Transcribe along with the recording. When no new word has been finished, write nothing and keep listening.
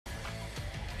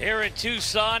Here in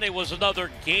Tucson, it was another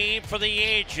game for the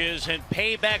ages and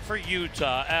payback for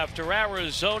Utah after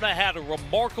Arizona had a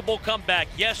remarkable comeback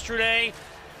yesterday.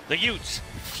 The Utes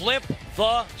flip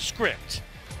the script.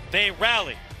 They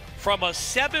rallied from a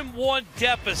 7-1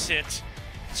 deficit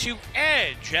to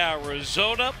edge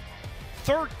Arizona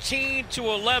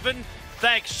 13-11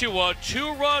 thanks to a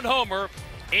 2-run homer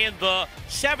in the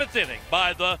 7th inning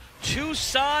by the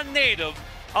Tucson native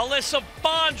Ellessa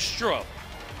Bonstrom,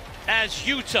 as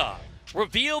Utah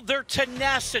revealed their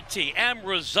tenacity and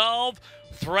resolve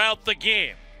throughout the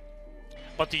game.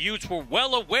 But the Utes were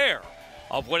well aware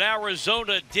of what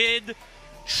Arizona did,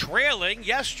 trailing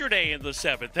yesterday in the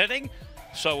 7th inning.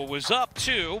 So it was up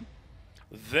to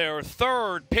their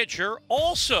third pitcher,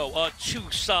 also a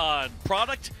Tucson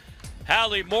product,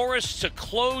 Hallie Morris, to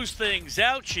close things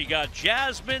out. She got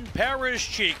Jasmine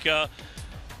Parrish-Chica,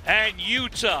 and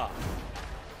Utah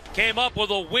came up with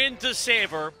a win to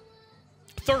savor.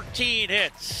 13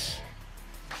 hits,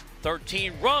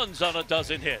 13 runs on a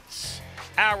dozen hits.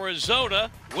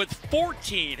 Arizona with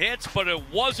 14 hits, but it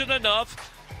wasn't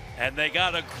enough. And they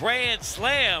got a grand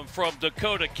slam from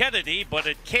Dakota Kennedy, but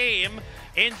it came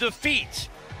in defeat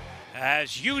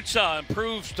as Utah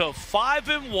improves to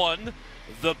 5-1,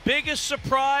 the biggest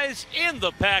surprise in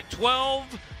the Pac-12.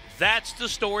 That's the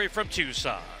story from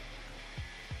Tucson.